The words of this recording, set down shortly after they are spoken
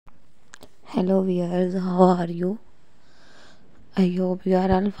Hello viewers, how are you? I hope you are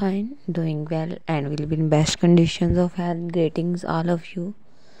all fine, doing well, and will be in best conditions of health. Greetings, all of you.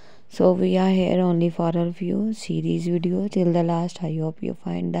 So we are here only for a few series video till the last. I hope you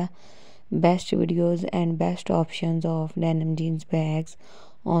find the best videos and best options of denim jeans bags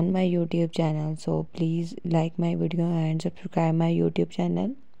on my YouTube channel. So please like my video and subscribe my YouTube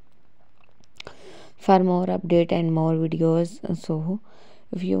channel for more update and more videos. So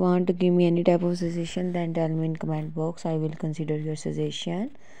if you want to give me any type of suggestion, then tell me in comment box. I will consider your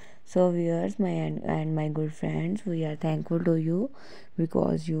suggestion. So viewers, my and my good friends, we are thankful to you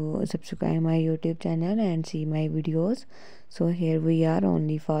because you subscribe my YouTube channel and see my videos. So here we are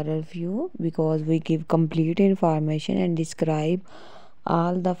only for a few because we give complete information and describe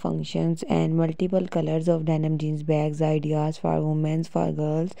all the functions and multiple colors of denim jeans bags, ideas for women, for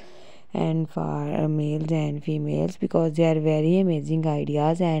girls, and for males and females, because they are very amazing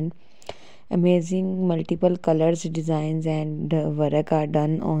ideas and amazing multiple colors, designs, and work are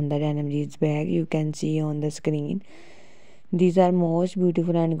done on the denim jeans bag. You can see on the screen, these are most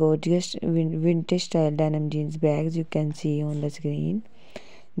beautiful and gorgeous vintage style denim jeans bags. You can see on the screen,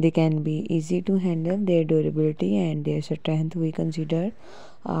 they can be easy to handle. Their durability and their strength, we consider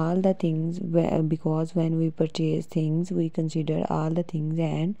all the things, because when we purchase things we consider all the things,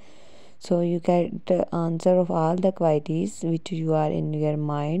 and so you get the answer of all the qualities which you are in your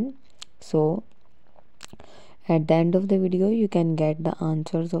mind. So at the end of the video you can get the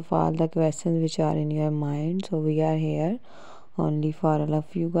answers of all the questions which are in your mind. So we are here only for all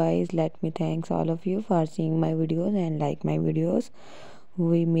of you guys. Let me thanks all of you for seeing my videos and like my videos.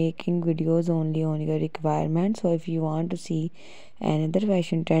 We making videos only on your requirement. So if you want to see another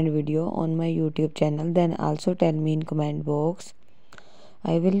fashion trend video on my YouTube channel, then also tell me in comment box.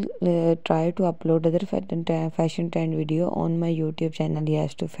 I will try to upload other fashion trend video on my YouTube channel,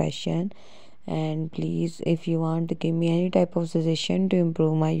 Yes to Fashion. And please, if you want to give me any type of suggestion to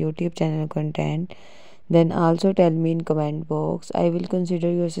improve my YouTube channel content, then also tell me in comment box. I will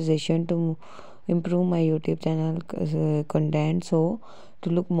consider your suggestion to improve my YouTube channel content. So to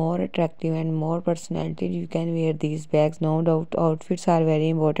look more attractive and more personality, you can wear these bags. No doubt outfits are very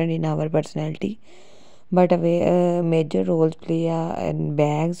important in our personality, but a major roles play in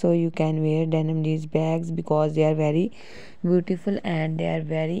bags. So you can wear denim jeans bags because they are very beautiful and they are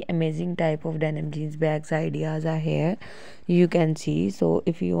very amazing type of denim jeans bags. Ideas are here, you can see. So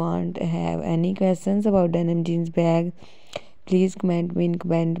if you want to have any questions about denim jeans bag, please comment me in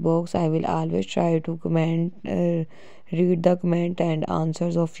comment box. I will always try to comment, read the comment and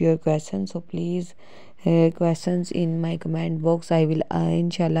answers of your questions. So please, questions in my comment box, I will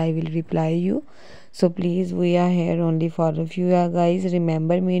inshallah I will reply you. So please, we are here only for a few guys.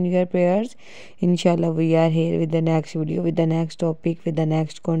 Remember me in your prayers. Inshallah we are here with the next video, with the next topic, with the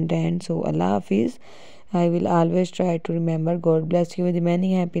next content. So Allah Hafiz. I will always try to remember. God bless you with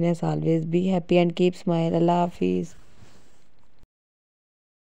many happiness. Always be happy and keep smile. Allah Hafiz.